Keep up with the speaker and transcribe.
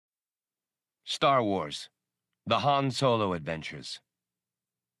Star Wars: The Han Solo Adventures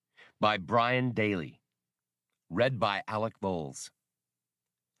by Brian Daley. Read by Alec Bowles.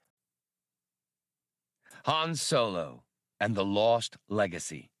 Han Solo and the Lost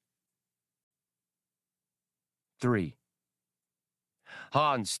Legacy. 3.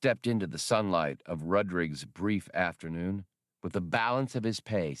 Han stepped into the sunlight of Rudrig's brief afternoon with the balance of his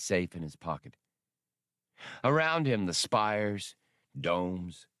pay safe in his pocket. Around him, the spires,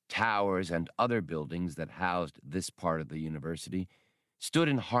 domes, towers, and other buildings that housed this part of the university stood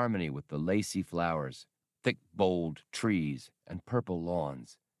in harmony with the lacy flowers, thick, bold trees, and purple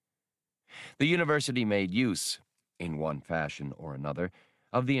lawns. The university made use, in one fashion or another,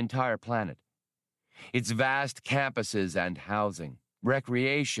 of the entire planet. Its vast campuses and housing,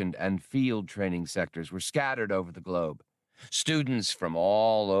 recreation and field training sectors were scattered over the globe. Students from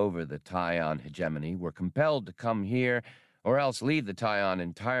all over the Taion hegemony were compelled to come here or else leave the Taion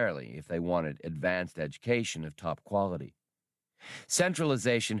entirely if they wanted advanced education of top quality.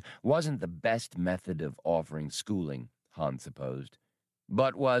 Centralization wasn't the best method of offering schooling, Han supposed,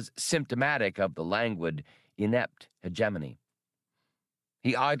 but was symptomatic of the languid, inept hegemony.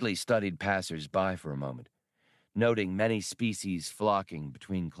 He idly studied passers-by for a moment, noting many species flocking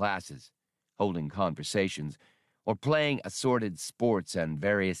between classes, holding conversations, or playing assorted sports and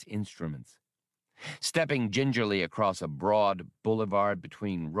various instruments. Stepping gingerly across a broad boulevard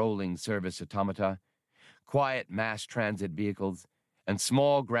between rolling service automata, quiet mass transit vehicles, and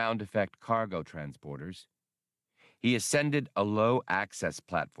small ground-effect cargo transporters, he ascended a low-access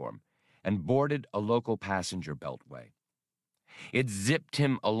platform and boarded a local passenger beltway. It zipped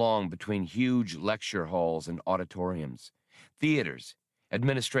him along between huge lecture halls and auditoriums, theaters,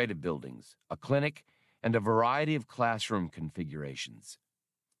 administrative buildings, a clinic, and a variety of classroom configurations.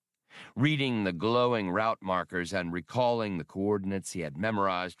 Reading the glowing route markers and recalling the coordinates he had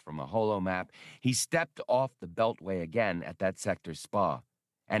memorized from a holomap, he stepped off the beltway again at that sector's spa,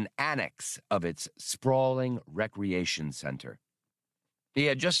 an annex of its sprawling recreation center. He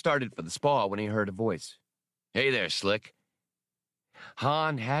had just started for the spa when he heard a voice. "Hey there, Slick."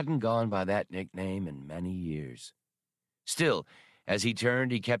 Han hadn't gone by that nickname in many years. Still, as he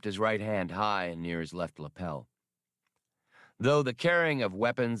turned, he kept his right hand high and near his left lapel. Though the carrying of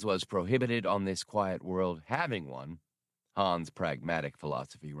weapons was prohibited on this quiet world, having one, Han's pragmatic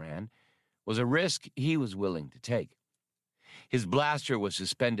philosophy ran, was a risk he was willing to take. His blaster was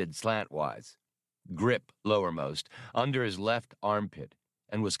suspended slantwise, grip lowermost, under his left armpit,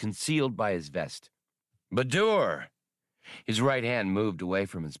 and was concealed by his vest. "Badur!" His right hand moved away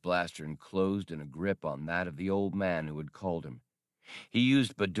from his blaster and closed in a grip on that of the old man who had called him. He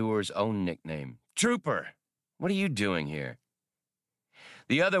used Badur's own nickname, "Trooper! What are you doing here?"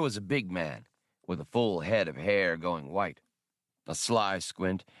 The other was a big man, with a full head of hair going white, a sly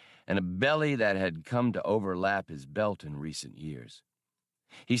squint, and a belly that had come to overlap his belt in recent years.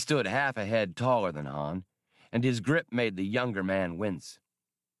 He stood half a head taller than Han, and his grip made the younger man wince.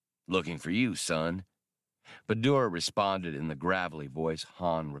 "Looking for you, son." Badur responded in the gravelly voice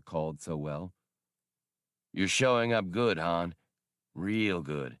Han recalled so well. "You're showing up good, Han. Real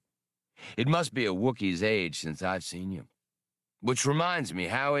good. It must be a Wookiee's age since I've seen you. Which reminds me,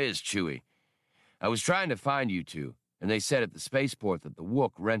 how is Chewie? I was trying to find you two, and they said at the spaceport that the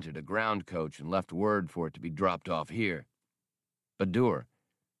Wook rented a ground coach and left word for it to be dropped off here." Badur,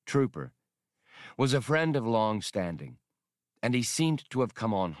 Trooper, was a friend of long standing, and he seemed to have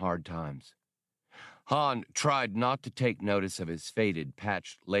come on hard times. Han tried not to take notice of his faded,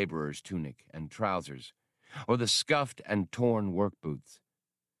 patched laborer's tunic and trousers, or the scuffed and torn work boots.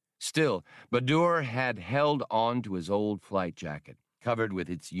 Still, Badur had held on to his old flight jacket, covered with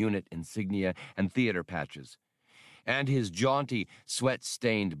its unit insignia and theater patches, and his jaunty,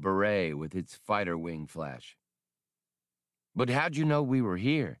 sweat-stained beret with its fighter wing flash. "But how'd you know we were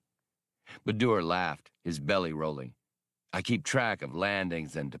here?" Badur laughed, his belly rolling. "I keep track of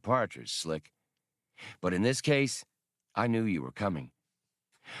landings and departures, Slick. But in this case, I knew you were coming."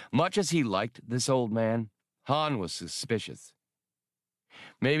 Much as he liked this old man, Han was suspicious.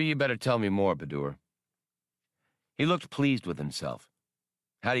 "Maybe you better tell me more, Badur." He looked pleased with himself.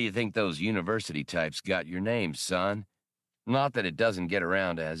 "How do you think those university types got your name, son? Not that it doesn't get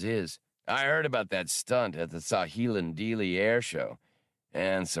around as is. I heard about that stunt at the Sahilan Deely Air Show,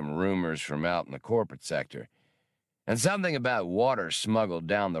 and some rumors from out in the corporate sector, and something about water smuggled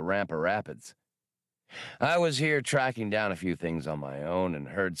down the Rampa Rapids. I was here tracking down a few things on my own and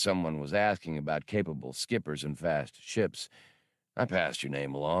heard someone was asking about capable skippers and fast ships. I passed your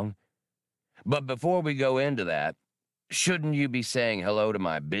name along. But before we go into that, shouldn't you be saying hello to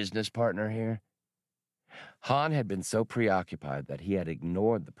my business partner here?" Han had been so preoccupied that he had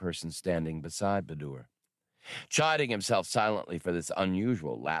ignored the person standing beside Badur. Chiding himself silently for this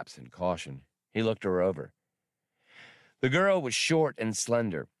unusual lapse in caution, he looked her over. The girl was short and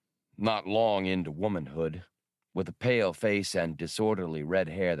slender, not long into womanhood, with a pale face and disorderly red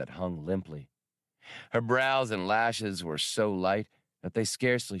hair that hung limply. Her brows and lashes were so light that they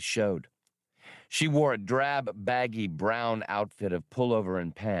scarcely showed. She wore a drab, baggy brown outfit of pullover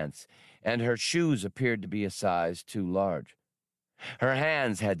and pants, and her shoes appeared to be a size too large. Her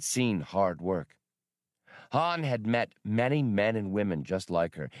hands had seen hard work. Han had met many men and women just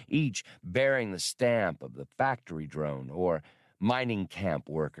like her, each bearing the stamp of the factory drone or mining camp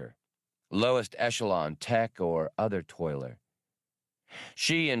worker, lowest echelon tech or other toiler.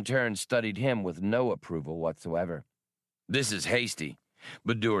 She, in turn, studied him with no approval whatsoever. "This is Hasty,"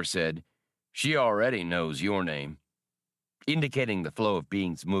 Badur said. "She already knows your name." Indicating the flow of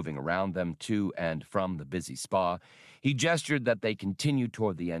beings moving around them to and from the busy spa, he gestured that they continue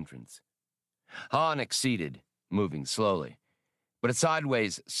toward the entrance. Han acceded, moving slowly, but a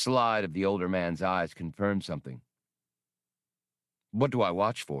sideways slide of the older man's eyes confirmed something. "What do I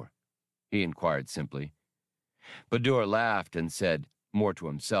watch for?" he inquired simply. Badur laughed and said, more to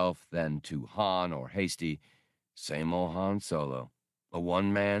himself than to Han or Hasty, "Same old Han Solo, a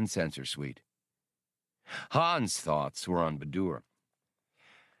one-man sensor suite." Han's thoughts were on Badur.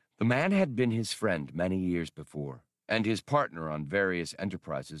 The man had been his friend many years before, and his partner on various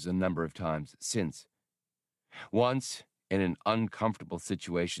enterprises a number of times since. Once, in an uncomfortable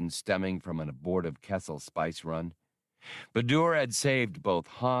situation stemming from an abortive Kessel spice run, Badur had saved both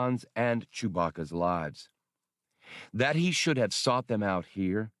Han's and Chewbacca's lives. That he should have sought them out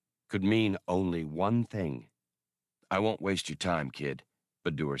here could mean only one thing. "I won't waste your time, kid,"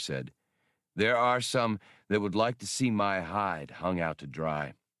 Badur said. "There are some that would like to see my hide hung out to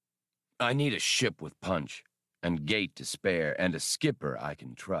dry. I need a ship with punch, and gait to spare, and a skipper I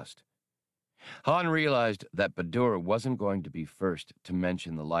can trust." Han realized that Badur wasn't going to be first to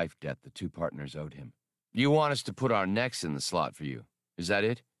mention the life debt the two partners owed him. "You want us to put our necks in the slot for you, is that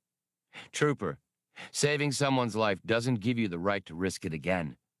it?" "Trooper, saving someone's life doesn't give you the right to risk it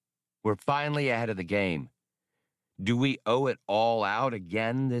again. We're finally ahead of the game. Do we owe it all out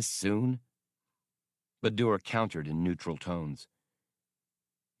again this soon?" Badur countered in neutral tones.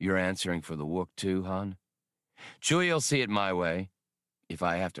 "You're answering for the Wook too, Han? Chewie'll see it my way, if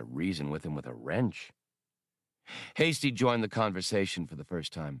I have to reason with him with a wrench." Hasty joined the conversation for the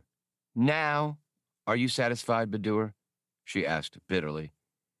first time. "Now, are you satisfied, Badur?" she asked bitterly.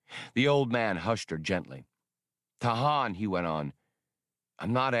 The old man hushed her gently. To Han, he went on,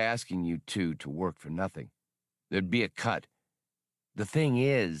 "I'm not asking you two to work for nothing. There'd be a cut. The thing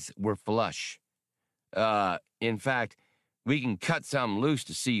is, we're flush. In fact, we can cut some loose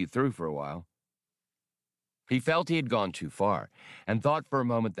to see you through for a while." He felt he had gone too far, and thought for a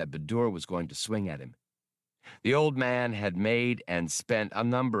moment that Badur was going to swing at him. The old man had made and spent a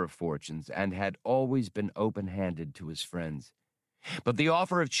number of fortunes, and had always been open-handed to his friends. But the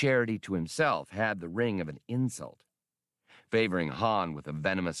offer of charity to himself had the ring of an insult. Favoring Han with a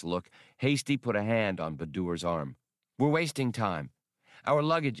venomous look, Hasty put a hand on Badur's arm. "We're wasting time. Our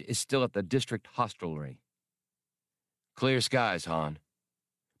luggage is still at the district hostelry." "Clear skies, Han,"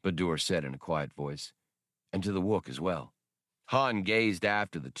 Badur said in a quiet voice, "and to the Wook as well." Han gazed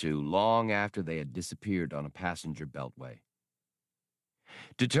after the two long after they had disappeared on a passenger beltway.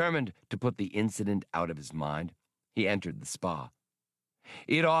 Determined to put the incident out of his mind, he entered the spa.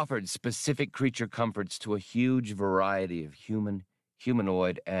 It offered specific creature comforts to a huge variety of human,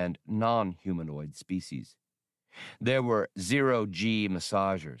 humanoid, and non-humanoid species. There were zero-G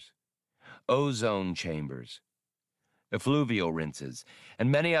massagers, ozone chambers, effluvial rinses,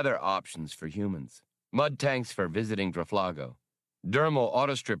 and many other options for humans. Mud tanks for visiting Draflago, dermal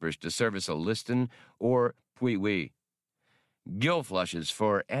autostrippers to service a Liston or Pui-Wee, gill flushes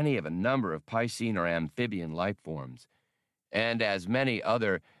for any of a number of piscine or amphibian life forms, and as many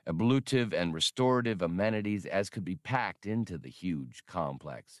other ablutive and restorative amenities as could be packed into the huge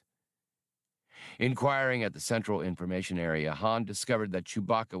complex. Inquiring at the Central Information Area, Han discovered that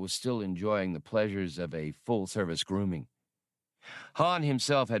Chewbacca was still enjoying the pleasures of a full-service grooming. Han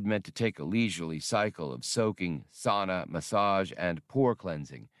himself had meant to take a leisurely cycle of soaking, sauna, massage, and pore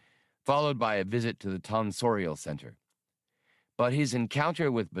cleansing, followed by a visit to the tonsorial center. But his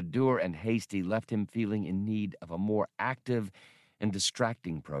encounter with Badur and Hasty left him feeling in need of a more active and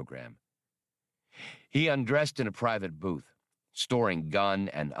distracting program. He undressed in a private booth, storing gun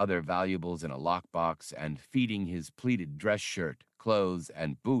and other valuables in a lockbox and feeding his pleated dress shirt, clothes,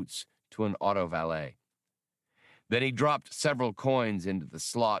 and boots to an auto valet. Then he dropped several coins into the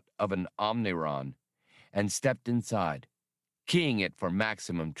slot of an Omniron and stepped inside, keying it for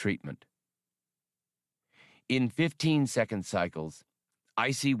maximum treatment. In 15-second cycles,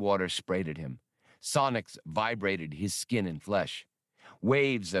 icy water sprayed at him. Sonics vibrated his skin and flesh.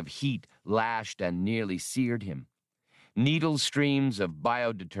 Waves of heat lashed and nearly seared him. Needle streams of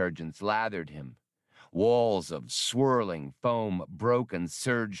biodetergents lathered him. Walls of swirling foam broke and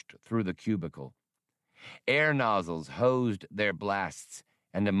surged through the cubicle. Air nozzles hosed their blasts,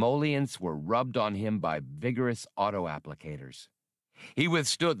 and emollients were rubbed on him by vigorous auto-applicators. He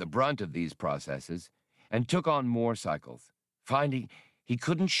withstood the brunt of these processes and took on more cycles, finding he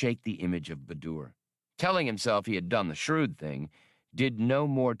couldn't shake the image of Badur. Telling himself he had done the shrewd thing, did no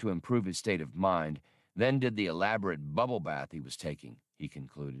more to improve his state of mind than did the elaborate bubble bath he was taking, he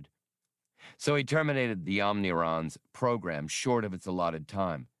concluded. So he terminated the Omniron's program short of its allotted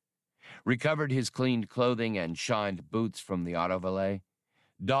time, recovered his cleaned clothing and shined boots from the autovalet,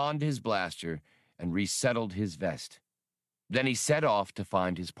 donned his blaster, and resettled his vest. Then he set off to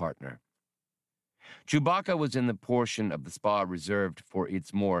find his partner. Chewbacca was in the portion of the spa reserved for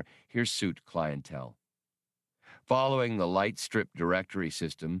its more hirsute clientele. Following the light strip directory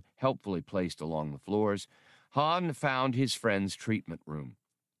system helpfully placed along the floors, Han found his friend's treatment room.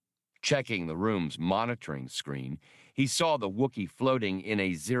 Checking the room's monitoring screen, he saw the Wookiee floating in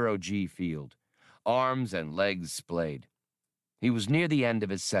a zero-G field, arms and legs splayed. He was near the end of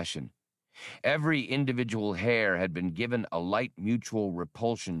his session. Every individual hair had been given a light mutual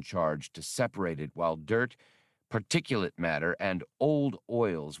repulsion charge to separate it, while dirt, particulate matter, and old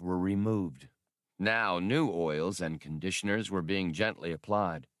oils were removed. Now new oils and conditioners were being gently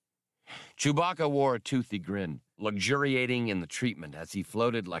applied. Chewbacca wore a toothy grin, luxuriating in the treatment as he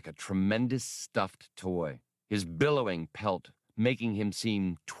floated like a tremendous stuffed toy, his billowing pelt making him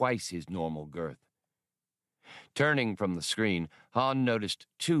seem twice his normal girth. Turning from the screen, Han noticed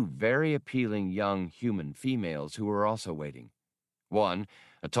two very appealing young human females who were also waiting. One,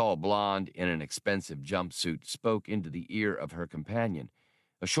 a tall blonde in an expensive jumpsuit, spoke into the ear of her companion,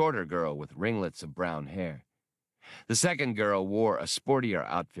 a shorter girl with ringlets of brown hair. The second girl wore a sportier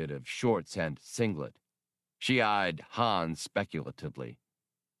outfit of shorts and singlet. She eyed Han speculatively.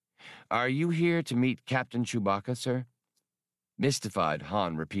 "Are you here to meet Captain Chewbacca, sir?" Mystified,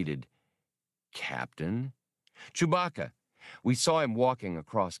 Han repeated, "Captain?" "Chewbacca. We saw him walking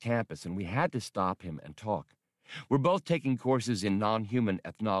across campus, and we had to stop him and talk. We're both taking courses in non-human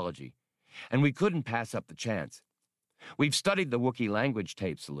ethnology, and we couldn't pass up the chance. We've studied the Wookiee language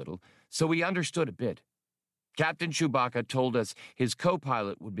tapes a little, so we understood a bit. Captain Chewbacca told us his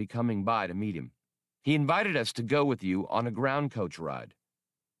co-pilot would be coming by to meet him. He invited us to go with you on a ground coach ride."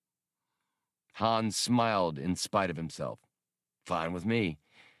 Han smiled in spite of himself. "Fine with me.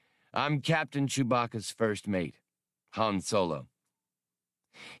 I'm Captain Chewbacca's first mate, Han Solo."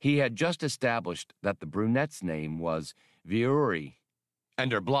 He had just established that the brunette's name was Veuri,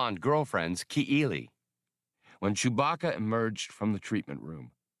 and her blonde girlfriend's Ki'ili, when Chewbacca emerged from the treatment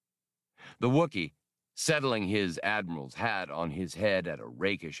room. The Wookiee, settling his admiral's hat on his head at a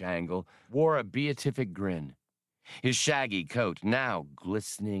rakish angle, wore a beatific grin. His shaggy coat, now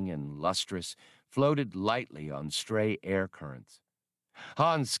glistening and lustrous, floated lightly on stray air currents.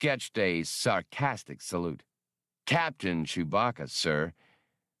 Han sketched a sarcastic salute. "Captain Chewbacca, sir.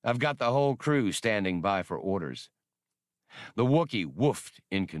 I've got the whole crew standing by for orders." The Wookiee woofed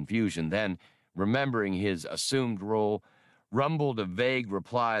in confusion, then, remembering his assumed role, rumbled a vague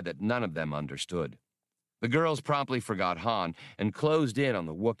reply that none of them understood. The girls promptly forgot Han and closed in on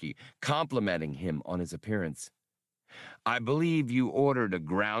the Wookiee, complimenting him on his appearance. "I believe you ordered a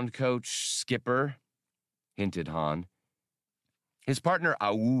ground coach, skipper," hinted Han. His partner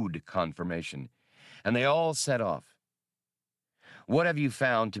awooed confirmation, and they all set off. "What have you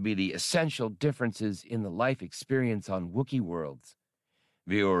found to be the essential differences in the life experience on Wookiee worlds?"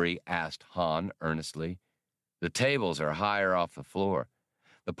 Veuri asked Han earnestly. "The tables are higher off the floor,"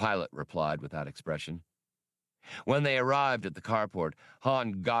 the pilot replied without expression. When they arrived at the carport,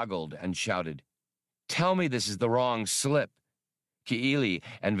 Han goggled and shouted, "Tell me this is the wrong slip." Ki'ili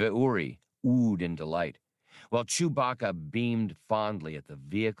and Veuri oohed in delight, while Chewbacca beamed fondly at the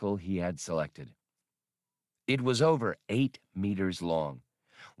vehicle he had selected. It was over 8 meters long,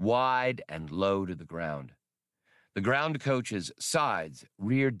 wide and low to the ground. The ground coach's sides,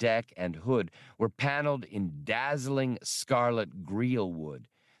 rear deck, and hood were paneled in dazzling scarlet greel wood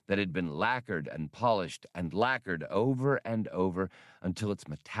that had been lacquered and polished and lacquered over and over until its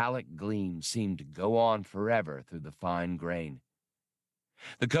metallic gleam seemed to go on forever through the fine grain.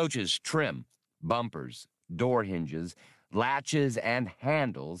 The coach's trim, bumpers, door hinges, latches, and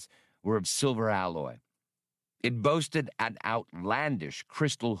handles were of silver alloy. It boasted an outlandish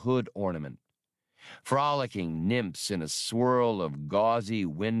crystal hood ornament. frolicking nymphs in a swirl of gauzy,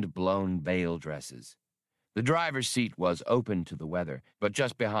 wind-blown veil dresses. The driver's seat was open to the weather, but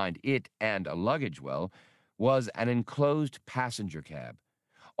just behind it and a luggage well was an enclosed passenger cab,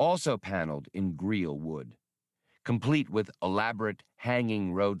 also paneled in grille wood, complete with elaborate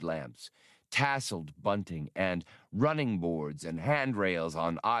hanging road lamps, tasseled bunting, and running boards and handrails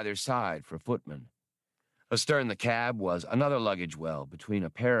on either side for footmen. Astern the cab was another luggage well between a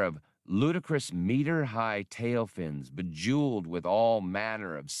pair of ludicrous meter-high tail fins bejeweled with all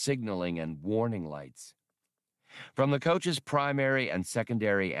manner of signaling and warning lights. From the coach's primary and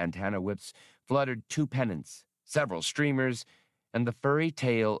secondary antenna whips fluttered two pennants, several streamers, and the furry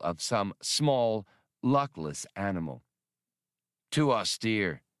tail of some small, luckless animal. Too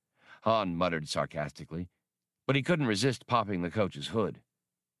austere, Hahn muttered sarcastically, but he couldn't resist popping the coach's hood.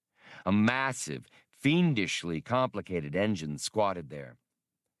 A massive, fiendishly complicated engine squatted there.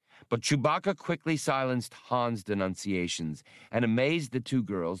 But Chewbacca quickly silenced Han's denunciations and amazed the two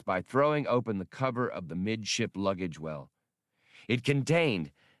girls by throwing open the cover of the midship luggage well. It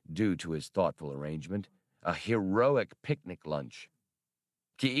contained, due to his thoughtful arrangement, a heroic picnic lunch.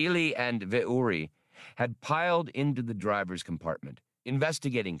 Ki'ili and Ve'uri had piled into the driver's compartment,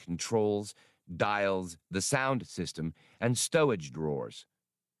 investigating controls, dials, the sound system, and stowage drawers.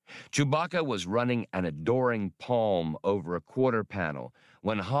 Chewbacca was running an adoring palm over a quarter panel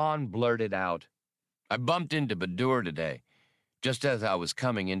when Han blurted out, "I bumped into Badur today, just as I was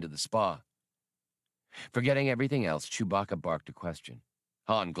coming into the spa." Forgetting everything else, Chewbacca barked a question.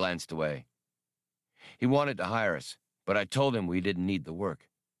 Han glanced away. "He wanted to hire us, but I told him we didn't need the work."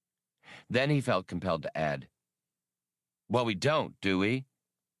 Then he felt compelled to add, "Well, we don't, do we?"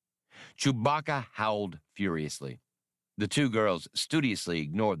 Chewbacca howled furiously. The two girls studiously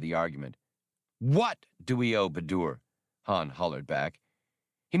ignored the argument. "What do we owe Badur?" Han hollered back.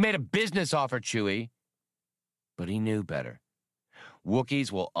 "He made a business offer, Chewie." But he knew better.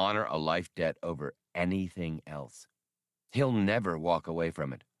 Wookiees will honor a life debt over anything else. He'll never walk away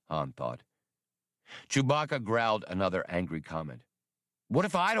from it, Han thought. Chewbacca growled another angry comment. "What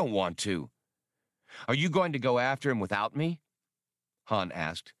if I don't want to? Are you going to go after him without me?" Han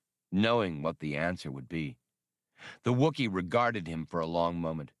asked, knowing what the answer would be. The Wookiee regarded him for a long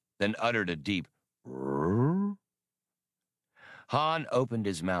moment, then uttered a deep "Rrrr." Han opened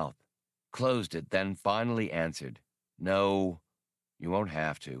his mouth, closed it, then finally answered, "No, you won't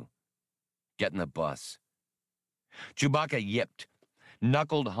have to. Get in the bus." Chewbacca yipped,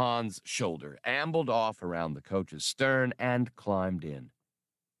 knuckled Han's shoulder, ambled off around the coach's stern, and climbed in.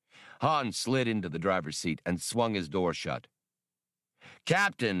 Han slid into the driver's seat and swung his door shut.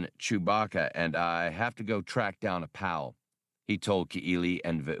 "Captain Chewbacca and I have to go track down a pal," he told Ki'ili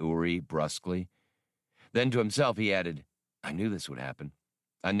and Ve'uri brusquely. Then to himself he added, "I knew this would happen.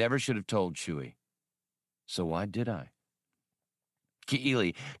 I never should have told Chewie. So why did I?"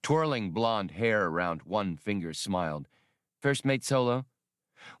 Ki'ili, twirling blonde hair around one finger, smiled. "First Mate Solo,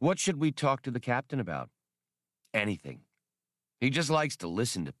 what should we talk to the captain about?" "Anything. He just likes to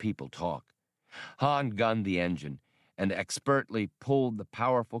listen to people talk." Han gunned the engine and expertly pulled the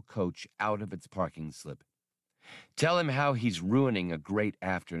powerful coach out of its parking slip. "Tell him how he's ruining a great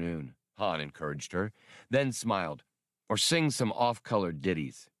afternoon," Han encouraged her, then smiled. "Or sing some off-colored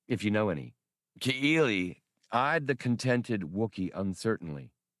ditties, if you know any." Ki'ili eyed the contented Wookiee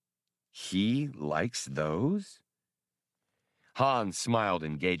uncertainly. "He likes those?" Han smiled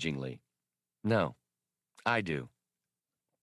engagingly. "No, I do."